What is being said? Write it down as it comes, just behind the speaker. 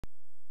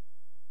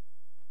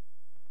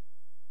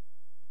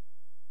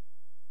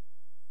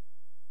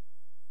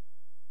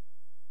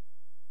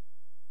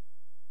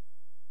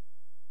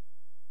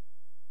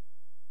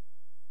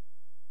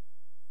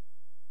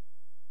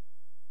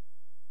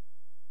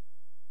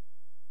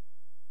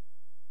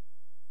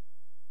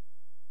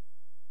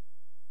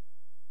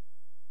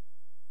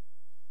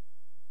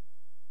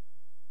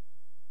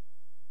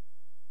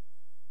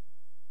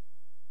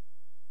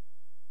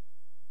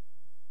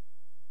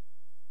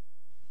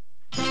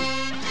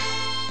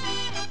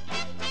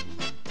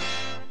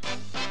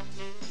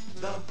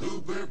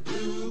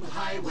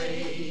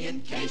highway,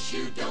 in case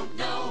you don't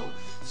know,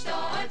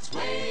 starts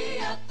way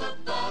up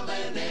above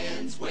and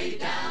ends way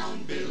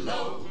down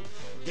below.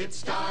 It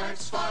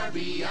starts far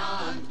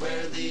beyond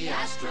where the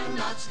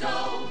astronauts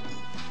go,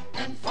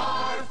 and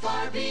far,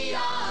 far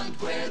beyond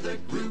where the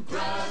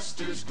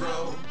Gru-Grusters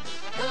grow.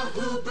 The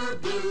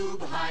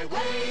Hoober-Bloob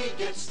highway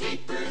gets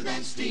steeper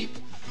than steep,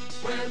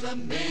 where the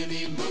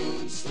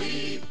mini-moons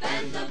sleep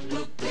and the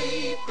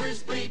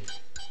bloop-bleepers bleep.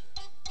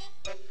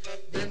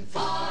 Then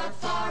far,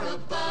 far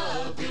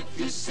above, if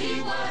you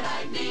see what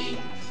I mean,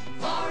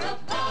 far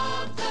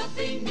above the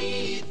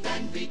beneath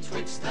and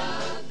betwixt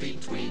the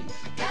between,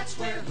 that's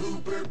where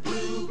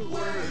Hoober-Bloob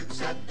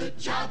works at the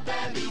job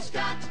that he's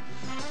got.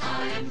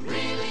 I'm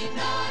really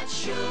not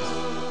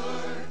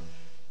sure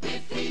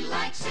if he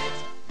likes it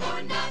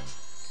or not.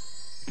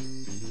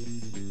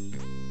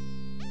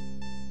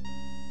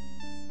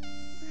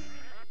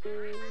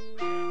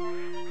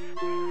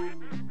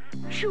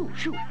 Shoo,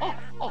 shoo, off,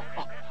 off,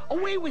 off.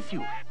 Away with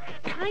you.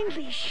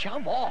 Kindly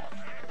shove off.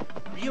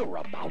 You're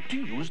about to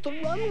use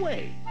the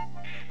runway.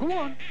 Go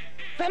on.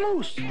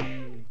 Vamoose.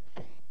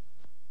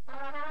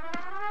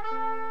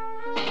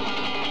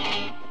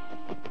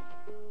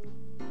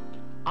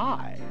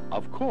 I,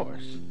 of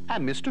course,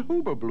 am Mr.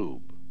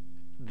 Hoober-Bloob,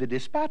 the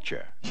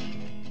dispatcher.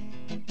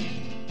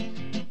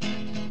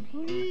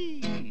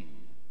 Please.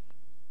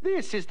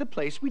 This is the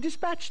place we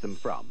dispatch them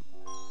from.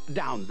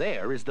 Down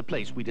there is the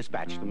place we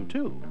dispatch them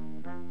to.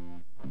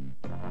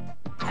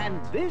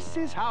 And this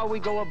is how we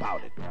go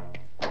about it.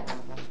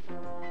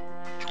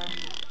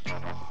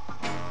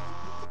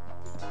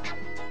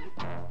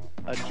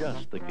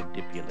 Adjust the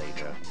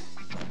cadipulator.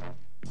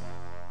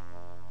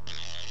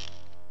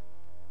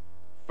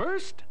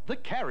 First, the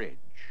carriage.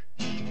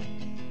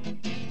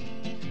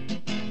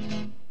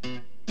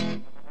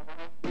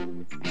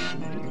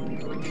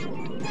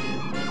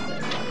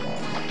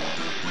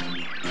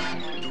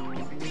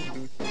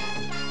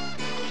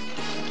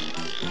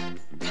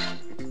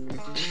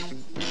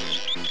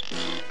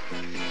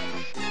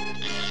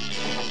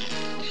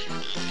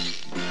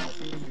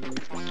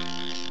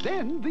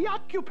 Then the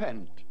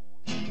occupant.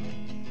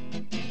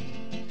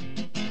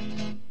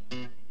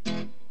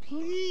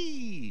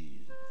 Please.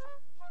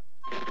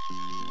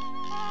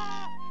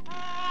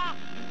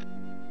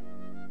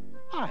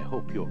 I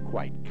hope you're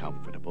quite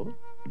comfortable.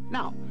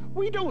 Now,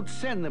 we don't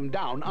send them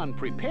down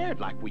unprepared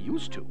like we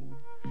used to.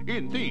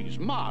 In these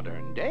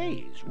modern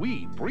days,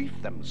 we brief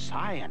them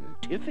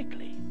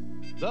scientifically.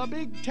 The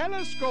big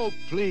telescope,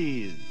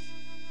 please.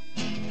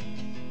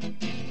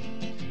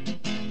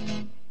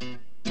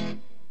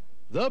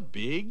 The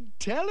big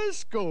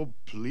telescope,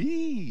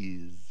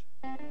 please.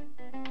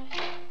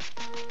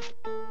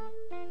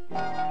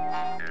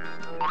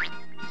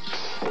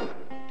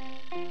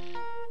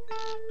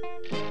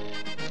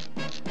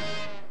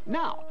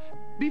 Now,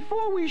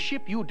 before we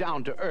ship you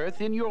down to Earth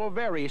in your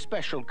very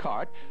special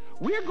cart,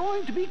 we're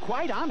going to be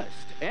quite honest,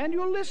 and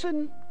you'll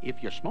listen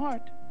if you're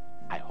smart.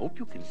 I hope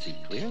you can see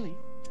clearly.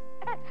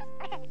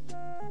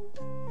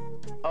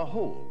 A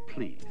hole,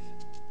 please.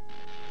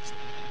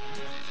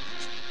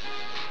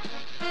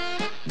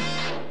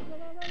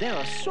 There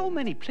are so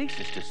many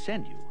places to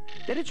send you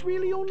that it's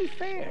really only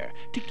fair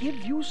to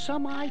give you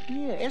some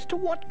idea as to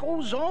what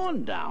goes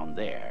on down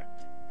there.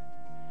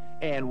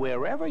 And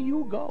wherever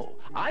you go,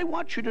 I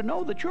want you to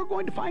know that you're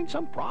going to find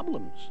some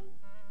problems.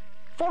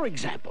 For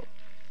example,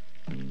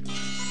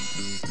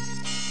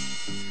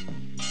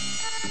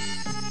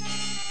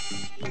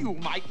 you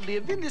might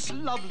live in this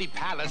lovely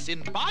palace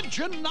in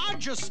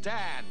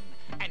Bajanajistan,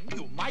 and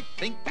you might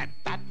think that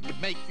that would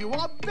make you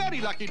a very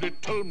lucky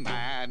little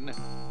man.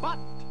 But,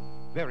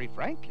 very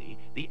frankly,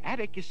 the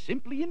attic is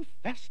simply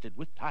infested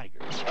with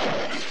tigers.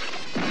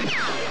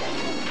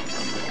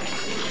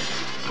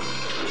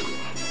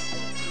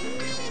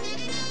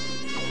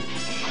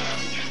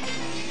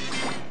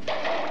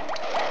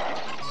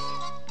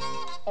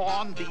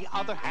 On the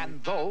other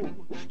hand, though,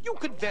 you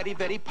could very,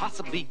 very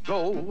possibly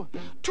go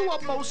to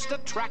a most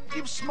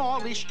attractive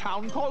smallish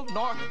town called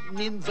North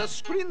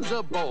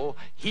Ninza-Skrinzabo.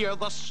 Here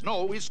the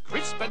snow is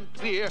crisp and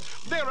clear.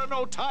 There are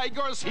no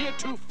tigers here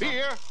to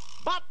fear.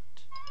 But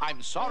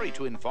I'm sorry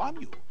to inform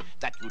you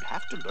that you'd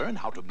have to learn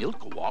how to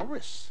milk a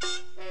walrus.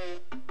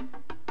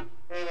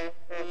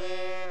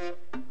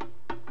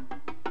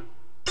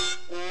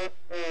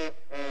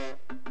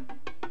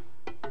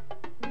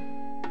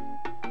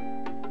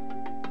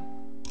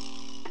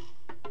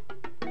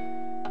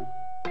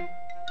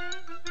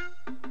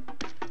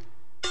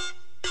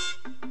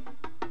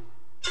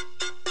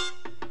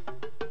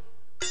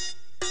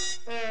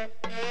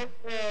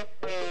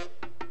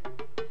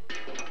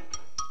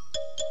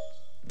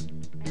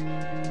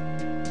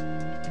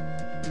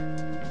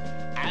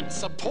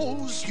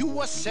 Suppose you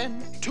were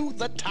sent to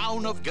the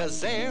town of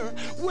Gazer,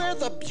 where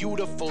the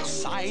beautiful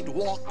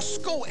sidewalks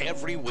go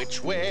every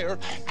which where,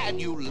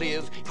 and you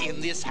live in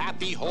this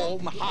happy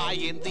home high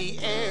in the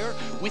air,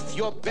 with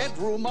your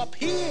bedroom up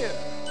here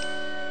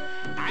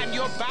and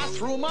your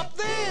bathroom up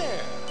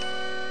there.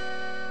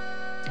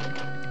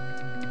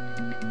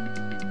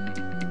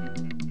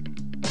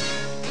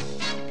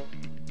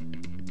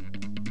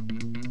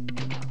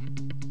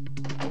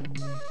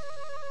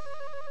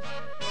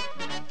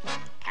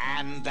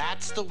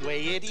 just the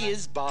way it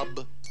is,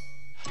 bub.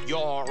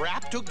 You're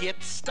apt to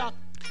get stuck.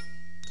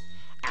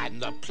 And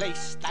the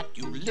place that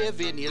you live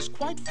in is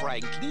quite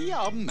frankly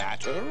a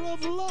matter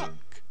of luck.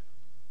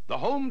 The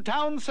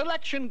hometown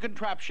selection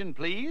contraption,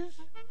 please.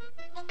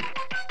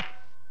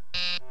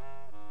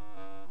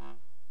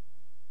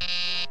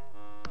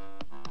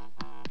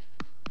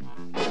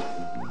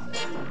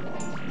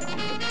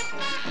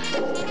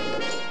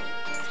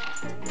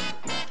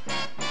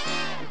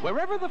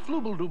 Wherever the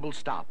Hoober-Bloob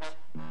stops,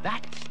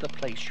 that's the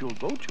place you'll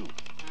go to.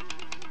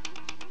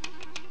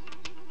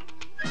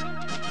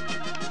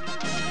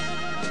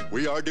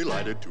 We are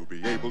delighted to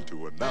be able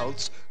to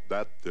announce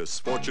that this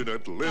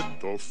fortunate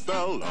little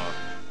fella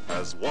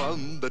has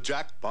won the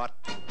jackpot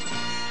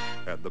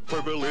and the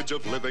privilege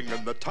of living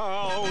in the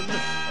town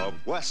of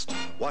West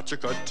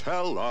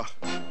Watchacatella.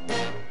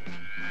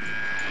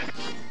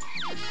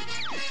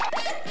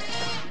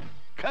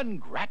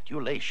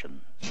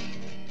 Congratulations.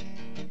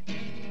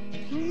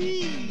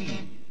 Please.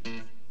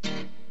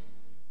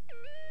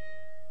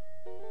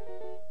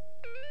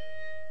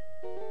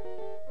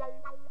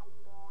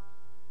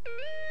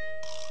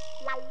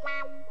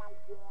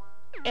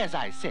 As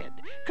I said,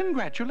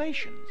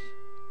 congratulations.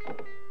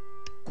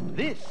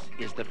 This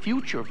is the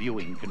future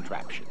viewing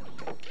contraption.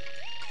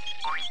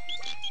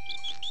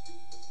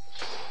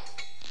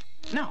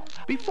 Now,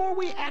 before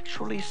we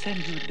actually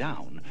send you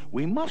down,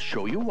 we must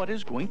show you what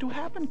is going to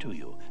happen to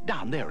you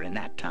down there in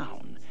that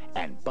town.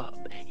 And,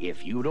 Bub,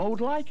 if you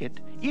don't like it,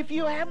 if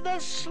you have the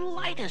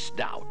slightest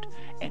doubt,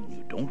 and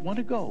you don't want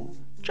to go,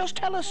 just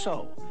tell us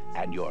so,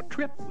 and your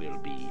trip will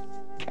be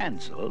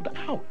canceled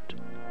out.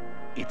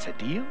 It's a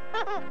deal?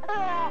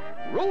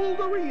 Roll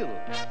the reel.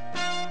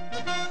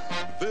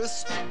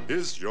 This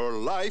is your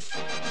life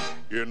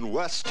in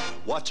West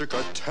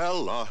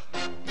Watchacatella.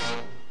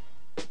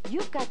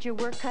 You've got your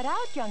work cut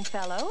out, young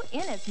fellow,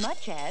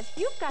 inasmuch as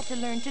you've got to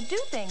learn to do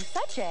things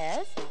such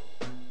as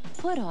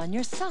put on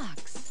your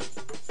socks.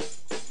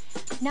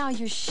 Now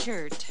your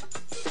shirt.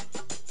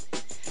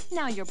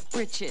 Now your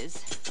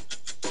breeches.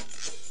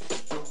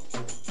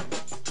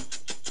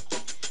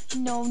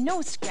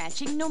 No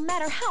scratching, no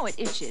matter how it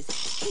itches.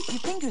 Keep your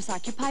fingers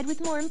occupied with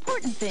more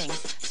important things.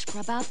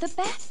 Scrub out the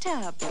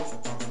bathtub.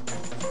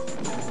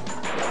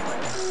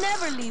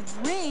 Never leave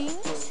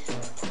rings.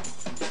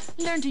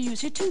 Learn to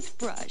use your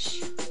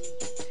toothbrush.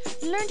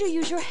 Learn to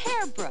use your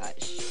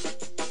hairbrush.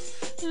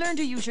 Learn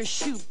to use your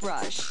shoe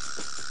brush.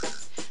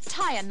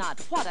 Tie a knot,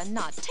 what a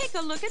knot. Take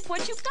a look at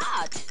what you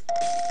got.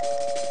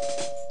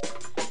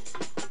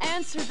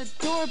 Answer the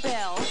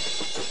doorbell.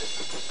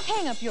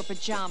 Hang up your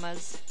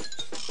pajamas.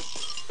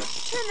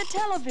 Turn the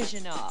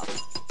television off.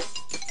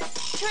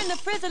 Turn the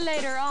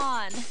frizzolator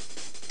on.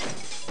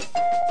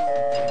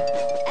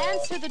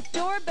 Answer the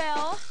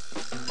doorbell.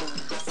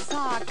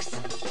 Socks.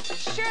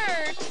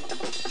 Shirt.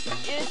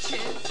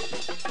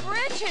 Itches.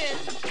 Britches.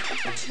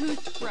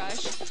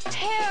 Toothbrush.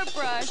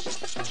 Hairbrush.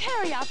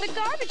 Carry out the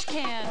garbage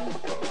can.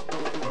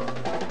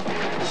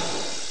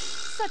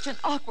 Such an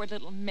awkward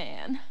little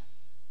man.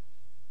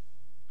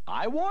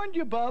 I warned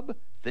you, Bub.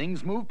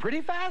 Things move pretty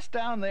fast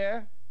down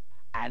there.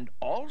 And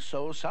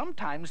also,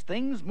 sometimes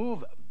things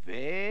move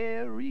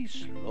very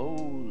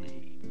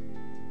slowly.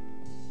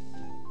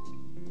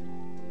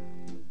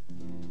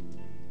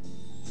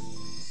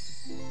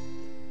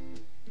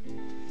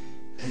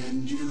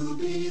 And you'll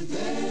be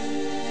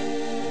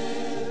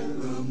there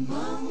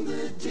among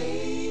the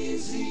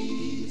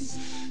daisies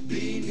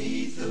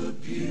beneath a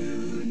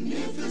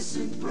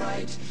beneficent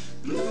bright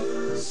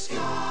blue sky.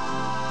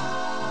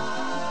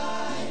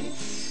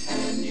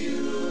 And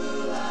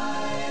you'll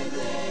lie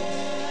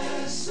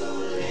there so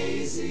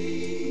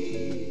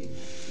lazy,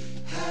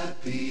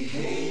 happy,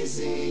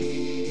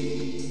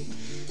 hazy,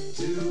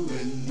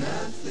 doing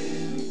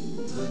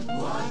nothing but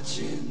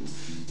watching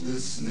the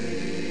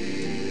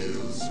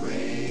snails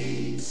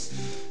race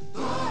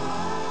by.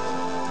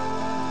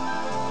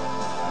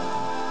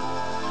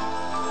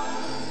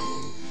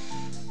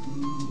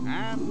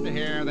 And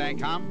here they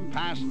come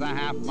past the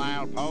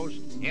half-mile post.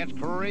 It's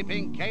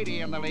Creeping Katie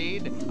in the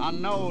lead, a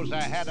nose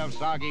ahead of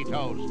Soggy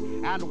Toast.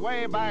 And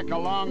way back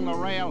along the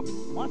rail,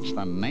 what's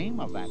the name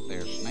of that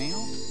there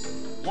snail?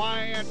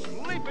 Why, it's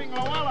Leaping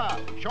Luella,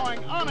 showing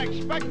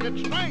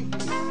unexpected strength.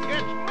 It's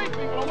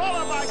Leaping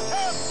Luella by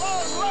 10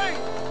 long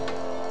lengths.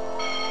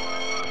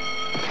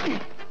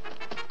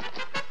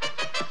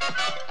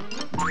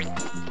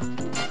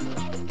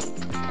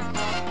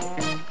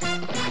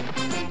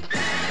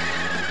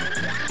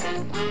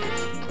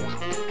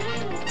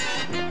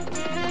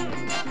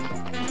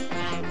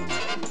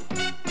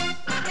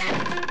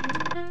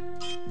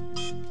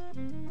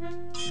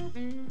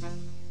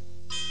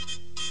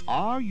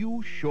 Are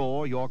you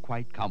sure you're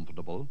quite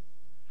comfortable?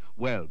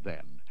 Well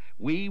then,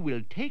 we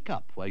will take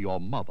up where your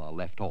mother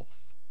left off.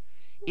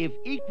 If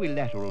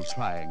equilateral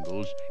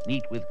triangles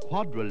meet with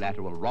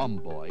quadrilateral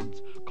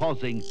rhomboids,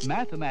 causing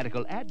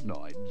mathematical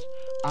adenoids,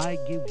 I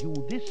give you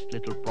this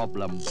little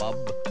problem, Bub.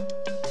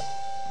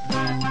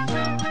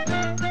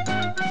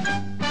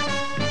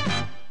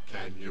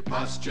 Can you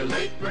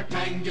Postulate,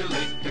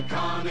 rectangulate, the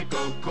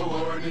conical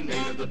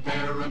coordinate of the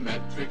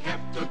parametric,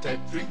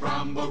 heptotetric,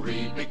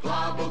 rhomborebic,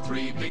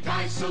 globothrebic,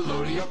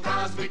 isolateral,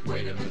 cosmic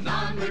weight of the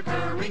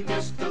non-recurring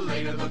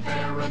distillate of the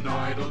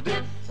paranoidal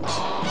dip.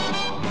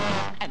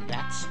 And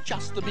that's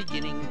just the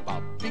beginning,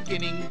 Bob,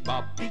 beginning,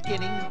 Bob,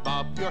 beginning,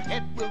 Bob. Your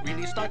head will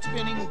really start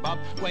spinning, Bob,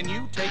 when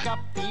you take up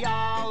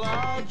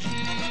theology.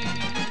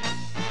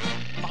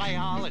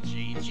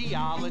 Biology,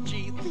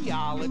 geology,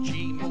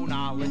 theology,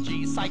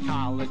 moonology,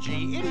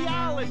 psychology,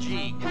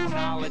 ideology,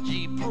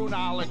 chronology,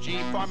 prunology,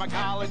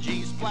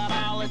 pharmacology,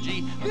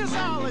 splatology,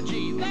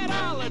 thisology,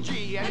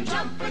 thatology, and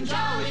jumpin'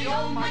 jolly,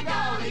 oh my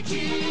golly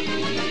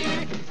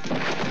gee!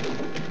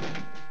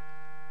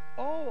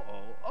 Oh,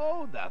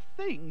 the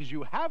things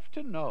you have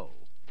to know.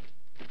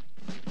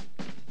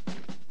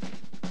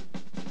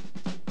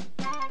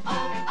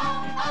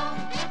 Oh,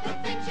 the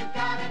things you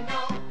gotta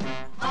know.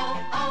 Oh,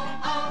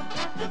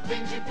 the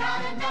things you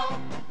gotta know.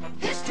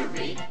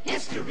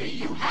 History,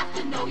 you have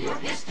to know your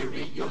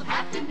history. You'll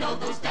have to know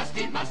those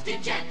dusty, musty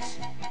gents.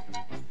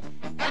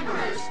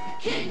 Emperors,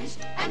 kings,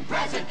 and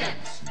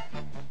presidents.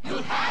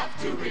 You'll have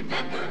to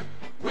remember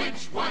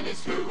which one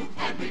is who,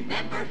 and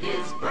remember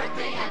his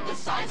birthday and the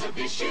size of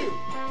his shoe.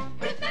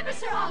 Remember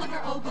Sir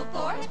Oliver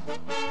Oglethorpe?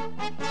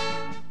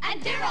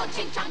 And dear old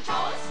Ching Chong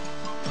Chos?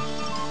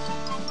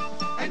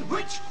 And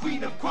which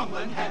queen of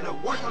Crumlin had a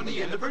wart on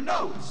the end of her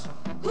nose?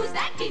 Who's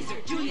that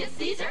geezer? Julius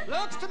Caesar?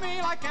 Looks to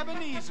me like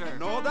Ebenezer.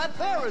 No, that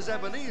there is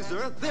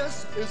Ebenezer.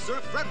 This is Sir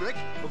Frederick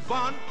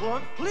von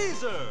Plump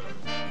Pleaser.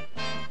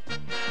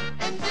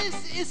 And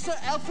this is Sir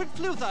Alfred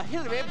Fluther,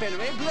 Hilary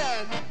Billary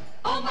Blurn.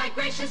 Oh my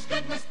gracious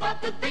goodness,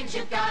 but the things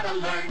you gotta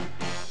learn.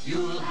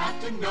 You'll have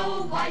to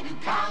know why do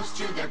cows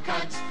chew their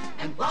cuds,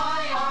 and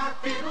why are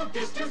fiddle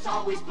disters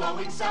always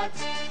blowing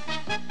suds.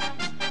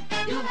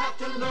 You'll have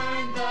to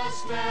learn the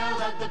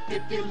smell of the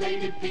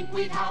pipulated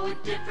pinkweed, how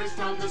it differs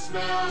from the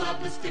smell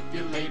of the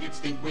stipulated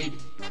stinkweed.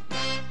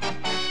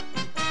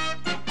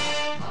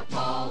 How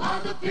tall are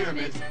the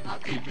pyramids? How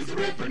deep is the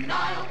river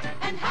Nile?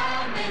 And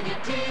how many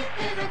teeth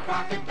in a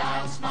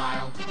crocodile's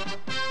smile?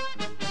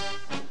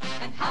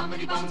 And how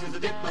many bones is a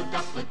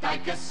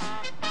diplodocus?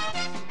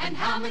 And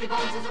how many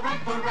bones is a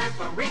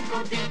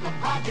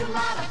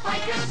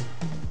rhymphorhynchodiplopodulatus?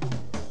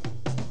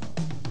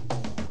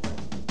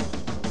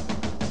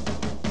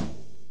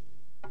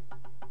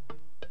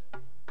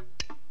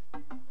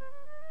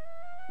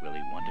 Will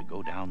he want to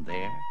go down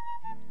there?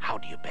 How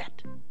do you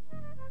bet?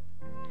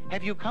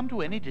 Have you come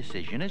to any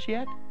decision as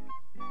yet?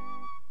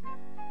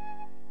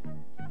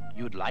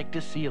 You'd like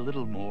to see a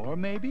little more,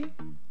 maybe?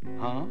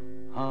 Huh?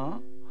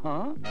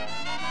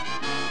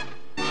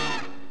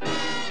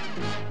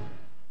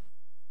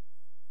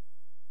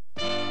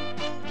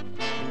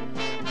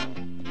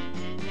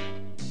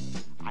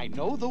 I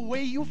know the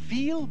way you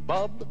feel,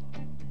 bub.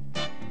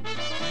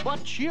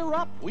 But cheer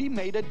up, we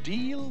made a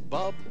deal,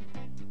 bub.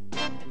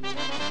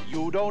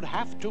 You don't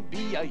have to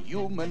be a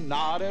human,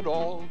 not at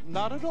all,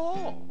 not at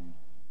all.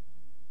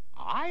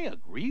 I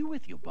agree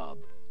with you, bub.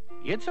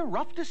 It's a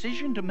rough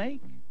decision to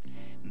make.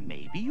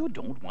 Maybe you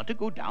don't want to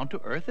go down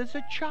to Earth as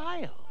a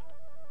child.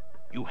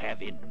 You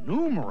have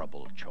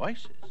innumerable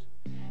choices.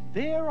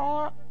 There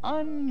are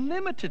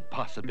unlimited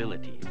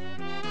possibilities.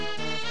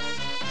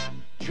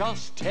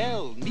 Just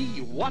tell me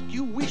what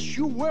you wish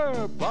you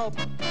were, bub.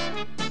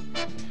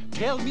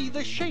 Tell me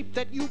the shape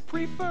that you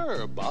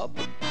prefer, bub.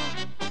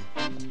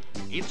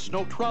 It's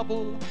no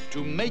trouble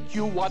to make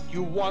you what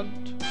you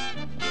want.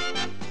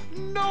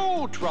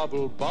 No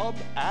trouble, bub,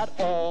 at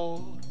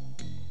all.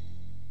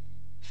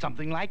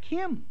 Something like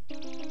him.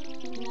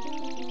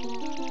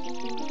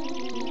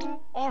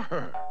 Or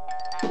her.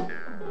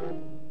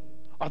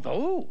 Or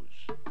those.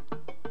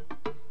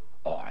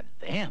 Or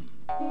them.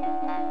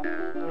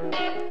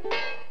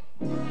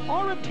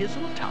 Or a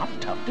tizzle-top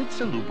tufted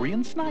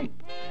Salubrian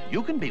snipe.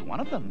 You can be one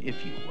of them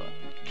if you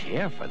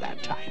care for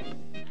that type.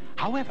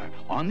 However,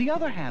 on the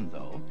other hand,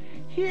 though,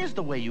 here's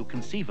the way you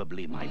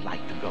conceivably might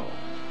like to go.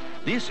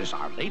 This is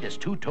our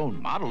latest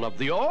two-tone model of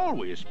the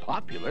always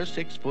popular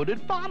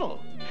six-footed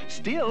bottle.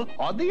 Still,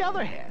 on the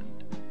other hand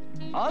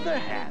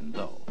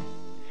though,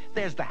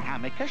 there's the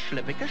hammica,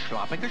 schlippica,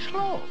 schloppica,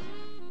 schlo.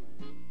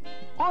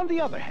 On the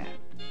other hand,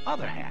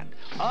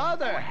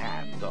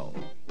 though,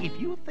 if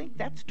you think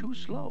that's too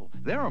slow,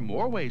 there are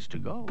more ways to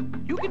go.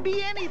 You can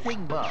be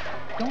anything, bub,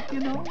 don't you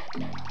know?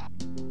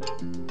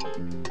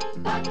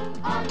 But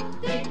on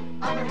the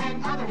other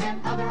hand, other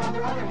hand,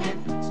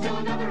 still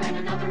another and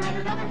another and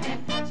another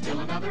hand, still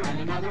another and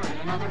another and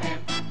another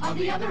hand, on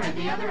the other and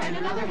the other and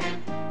another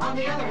hand, on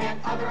the other hand,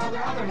 other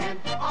hand,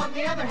 on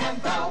the other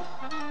hand, though.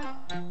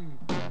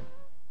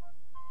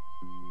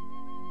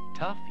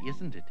 Tough,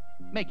 isn't it?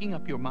 Making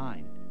up your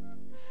mind.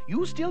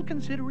 You still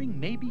considering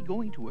maybe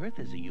going to Earth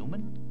as a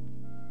human?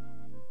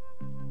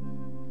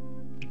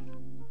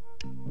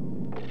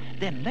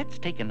 Then let's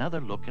take another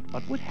look at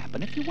what would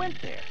happen if you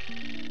went there.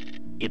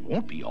 It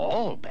won't be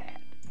all bad.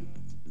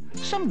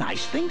 Some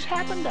nice things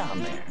happen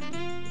down there.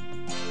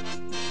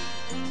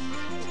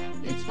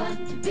 It's It's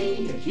fun to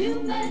be a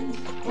human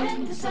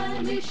when the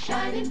sun is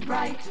shining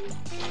bright.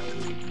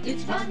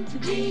 It's fun to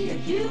be a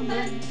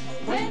human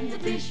when the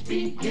fish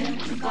begin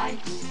to bite.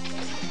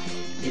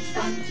 It's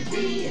fun to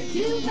be a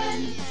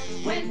human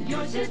when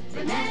you're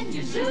zipping and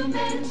you're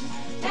zooming,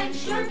 and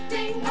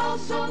slurping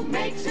also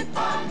makes it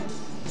fun.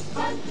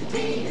 Fun to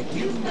be a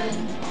human.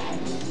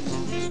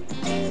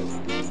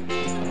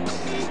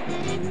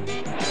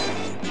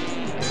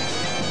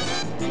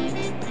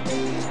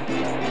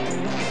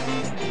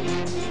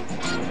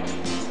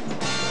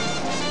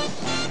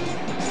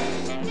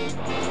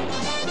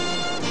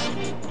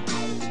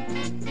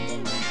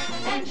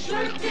 And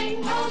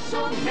slurping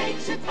also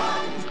makes it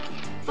fun.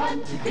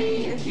 Fun to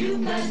be a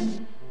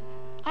human.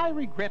 I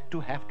regret to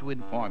have to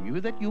inform you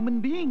that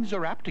human beings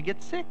are apt to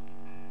get sick.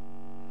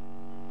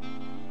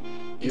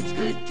 It's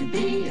good to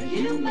be a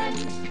human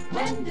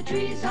when the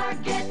trees are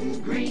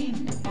getting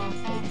green.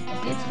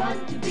 It's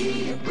fun to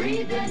be a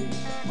breathing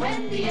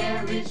when the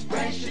air is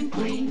fresh and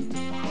clean.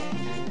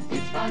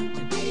 It's fun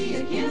to be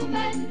a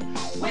human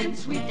when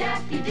sweet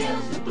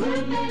daffodils are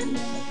blooming.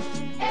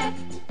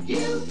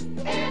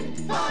 F-U-N,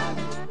 fun,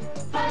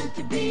 fun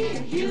to be a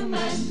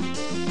human.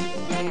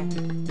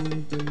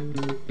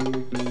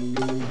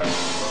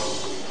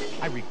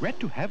 I regret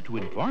to have to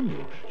inform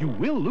you, you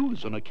will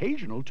lose an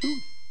occasional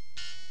tooth.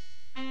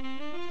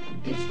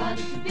 It's fun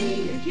to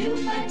be a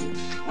human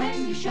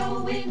when you're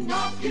showing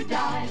off your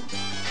dive.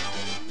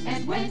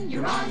 And when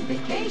you're on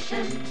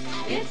vacation,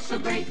 it's so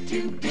great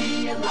to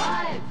be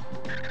alive.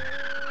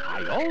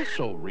 I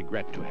also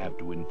regret to have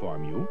to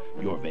inform you,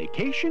 your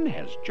vacation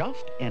has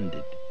just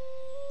ended.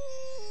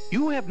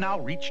 You have now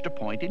reached a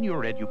point in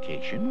your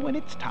education when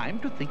it's time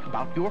to think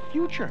about your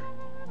future.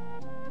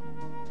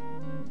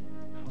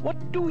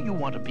 What do you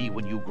want to be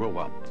when you grow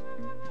up?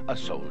 A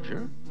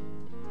soldier?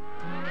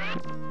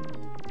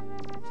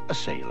 A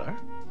sailor?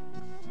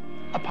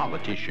 A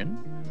politician?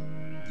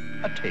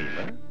 A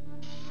tailor?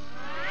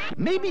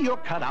 Maybe you're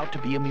cut out to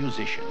be a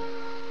musician.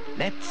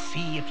 Let's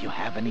see if you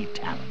have any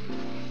talent.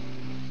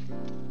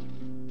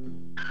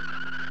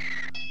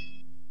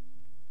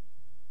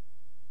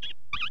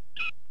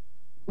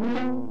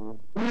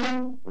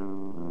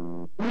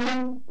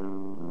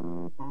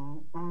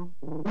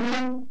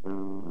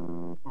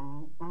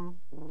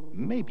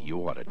 Maybe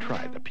you ought to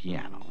try the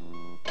piano.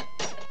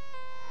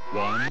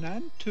 1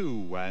 and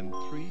 2 and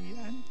 3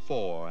 and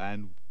 4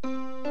 and...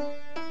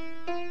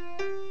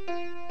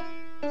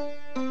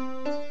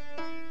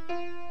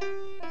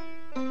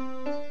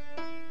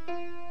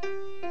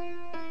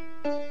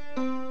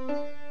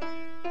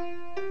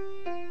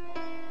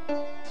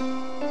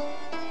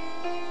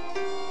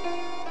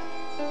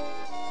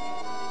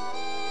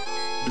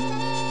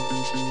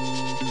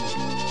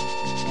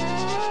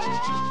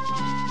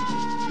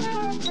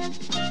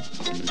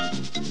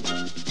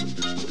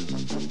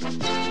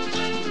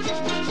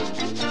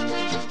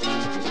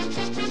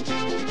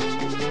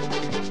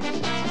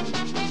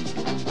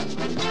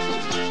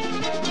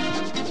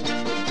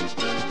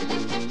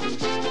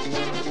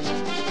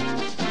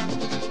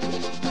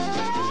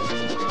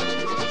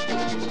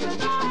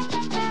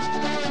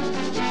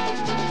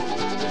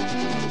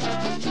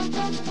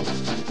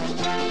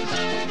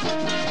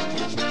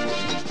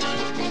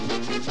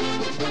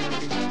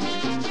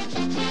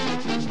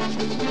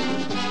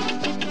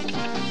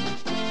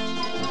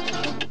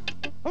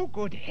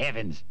 Good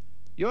heavens,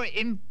 you're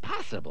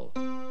impossible.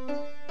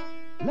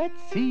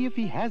 Let's see if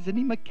he has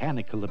any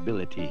mechanical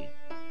ability.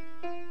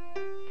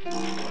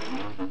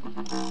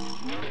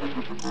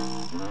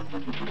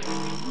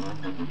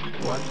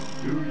 What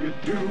do you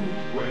do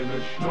when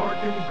a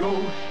snorkin'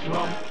 goes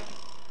slump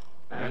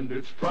and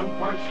its front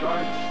part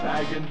starts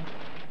sagging,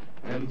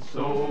 and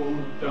so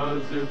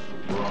does its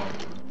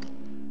rump,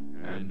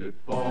 and it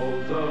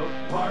falls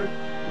apart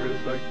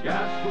with a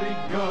ghastly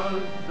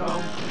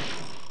gazump?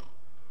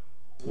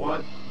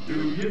 What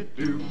do you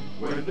do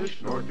when the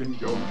snorkin'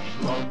 goes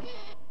slump?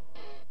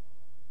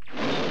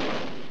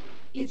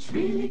 It's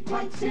really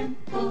quite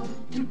simple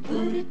to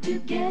put it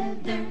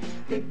together.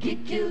 The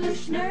gicular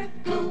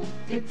snurkle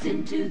fits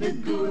into the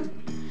gourd.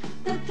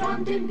 The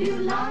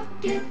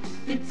thrombinbulocket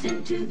fits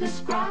into the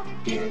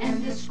sprocket,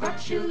 and the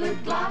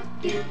scrotular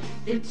glocket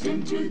fits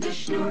into the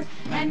schnur.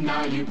 And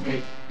now you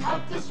pick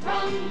up the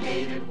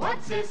sprungated,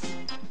 what's this?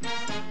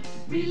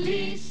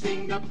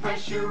 Releasing the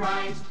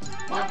pressurized,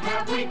 what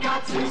have we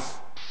got, sis?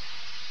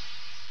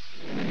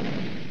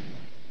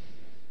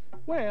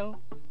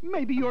 Well,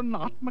 maybe you're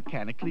not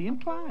mechanically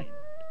inclined.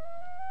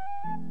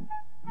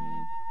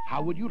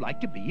 How would you like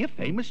to be a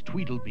famous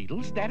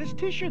Tweedlebeetle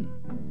statistician?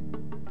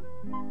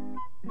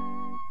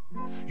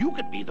 You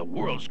could be the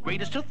world's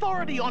greatest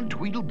authority on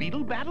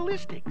Tweedlebeetle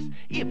ballistics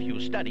if you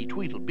study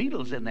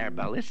Tweedlebeetles and their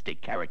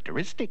ballistic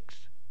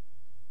characteristics.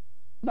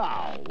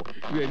 Now,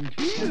 when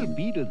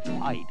Tweedlebeetles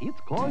fight,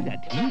 it's called a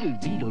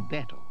Tweedlebeetle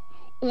battle.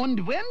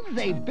 And when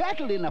they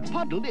battle in a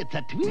puddle, it's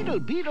a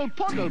Tweedlebeetle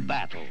puddle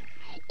battle.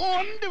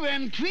 And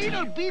when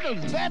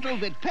Tweedlebeetles battle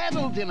with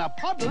paddles in a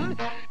puddle,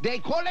 they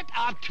call it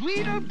a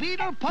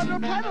Tweedlebeetle puddle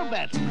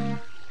battle.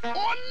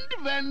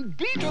 Und when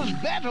beetles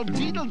battle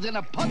beetles in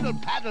a puddle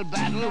paddle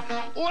battle,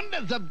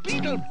 and the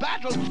beetle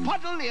battles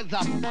puddle is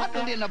a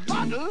puddle in a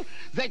bottle,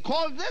 they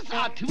call this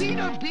a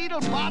tweedle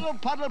beetle bottle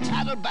puddle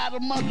paddle battle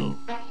muddle.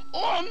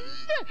 And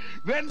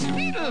when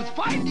beetles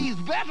find these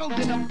battles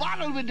in a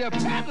bottle with their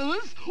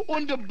paddles,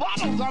 and the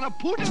bottles on a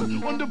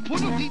poodle, and the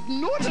poodles eat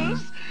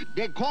noodles,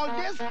 they call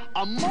this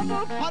a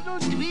muddle puddle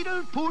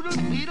tweedle poodle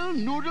beetle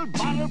noodle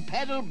bottle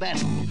pedal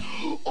battle.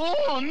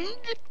 And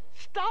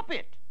Stop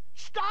it!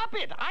 Stop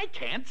it! I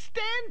can't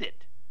stand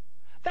it!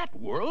 That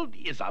world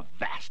is a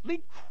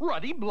vastly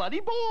cruddy, bloody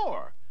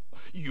bore.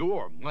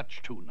 You're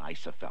much too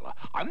nice a fella.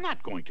 I'm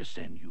not going to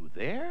send you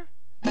there.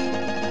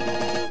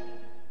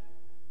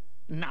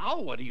 Now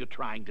what are you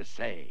trying to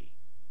say?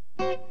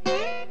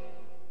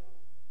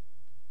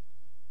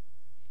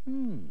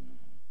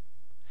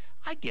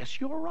 I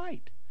guess you're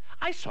right.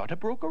 I sort of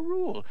broke a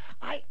rule.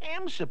 I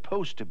am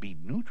supposed to be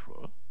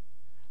neutral.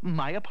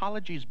 My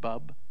apologies,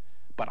 Bub.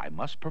 But I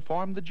must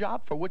perform the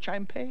job for which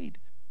I'm paid.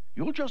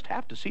 You'll just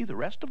have to see the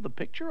rest of the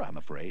picture, I'm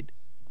afraid.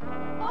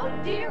 Oh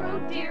dear, oh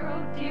dear,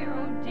 oh dear,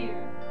 oh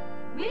dear.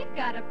 We've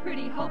got a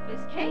pretty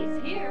hopeless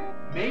case here.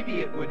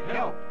 Maybe it would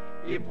help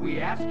if we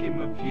ask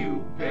him a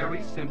few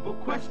very simple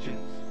questions.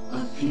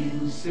 A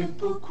few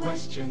simple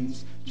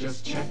questions,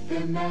 just check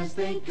them as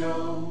they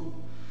go.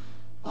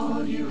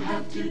 All you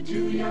have to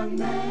do, young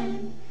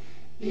man,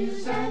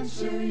 is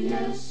answer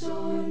yes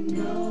or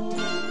no.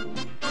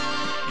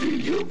 Do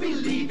you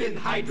believe in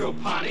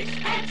hydroponics?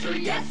 Answer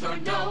yes or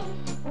no.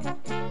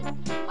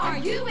 Are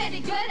you any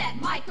good at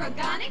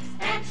microgonics?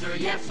 Answer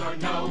yes or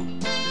no.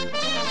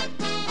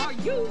 Are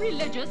you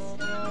religious?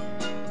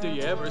 Do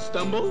you ever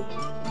stumble?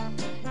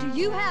 Do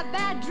you have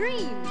bad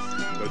dreams?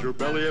 Does your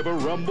belly ever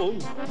rumble?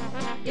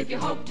 If you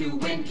hope to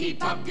win,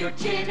 keep up your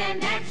chin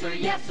and answer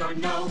yes or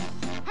no.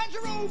 Has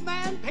your old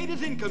man paid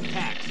his income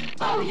tax?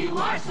 Oh, you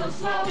are so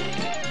slow.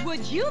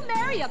 Would you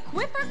marry a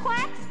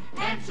quiffer-quacks?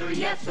 Answer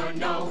yes or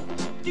no.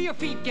 Do your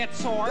feet get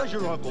sore? Does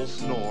your uncle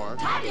snore?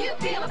 How do you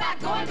feel about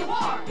going to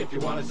war? If you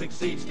want to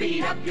succeed,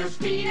 Speed up your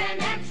speed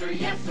and answer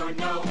yes or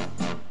no.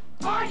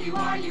 Are you,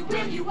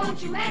 will you,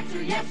 won't you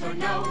answer yes or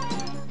no?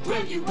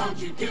 Will you, won't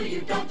you, do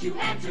you, don't you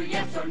answer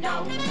yes or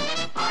no?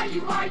 Are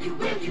you,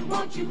 will you,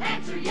 won't you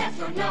answer yes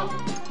or no?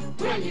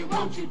 Will you,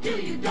 won't you, do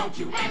you, don't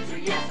you answer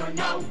yes or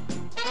no?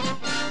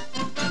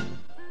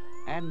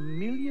 And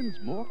millions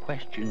more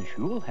questions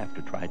you'll have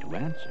to try to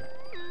answer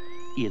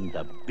in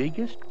the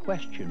biggest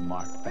question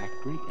mark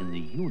factory in the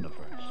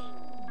universe.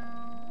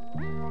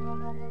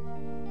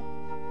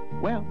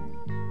 Well,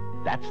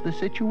 that's the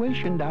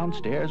situation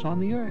downstairs on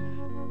the earth.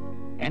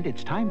 And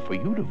it's time for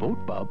you to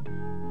vote, Bub.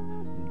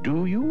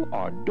 Do you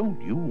or don't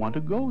you want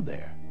to go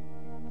there?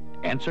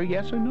 Answer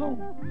yes or no.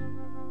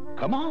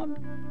 Come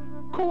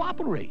on,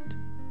 cooperate.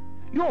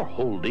 You're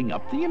holding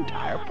up the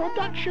entire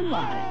production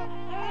line.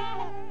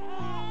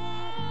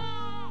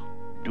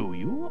 Do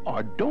you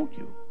or don't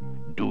you?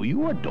 Do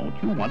you or don't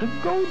you want to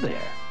go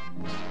there?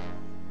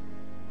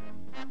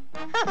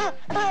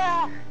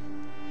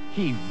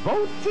 He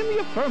votes in the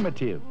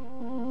affirmative.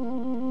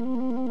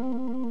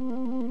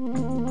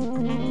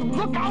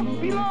 Look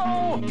out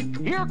below!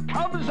 Here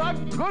comes a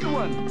good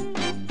one!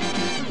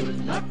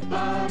 Good luck,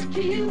 Bub,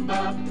 to you,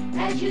 Bub,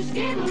 as you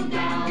skittle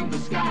down the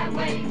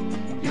skyway.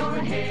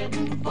 You're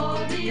heading for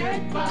the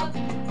earth, Bub,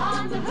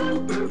 on the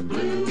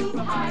Hoober-Bloob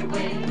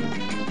highway.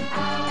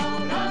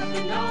 Out of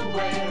the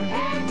nowhere,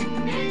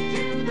 heading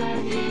into the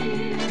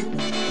here.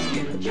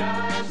 You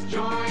just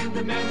joined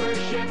the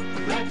membership.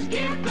 Let's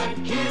give the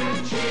kid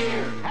a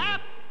cheer.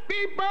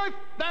 Happy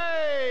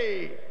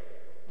birthday!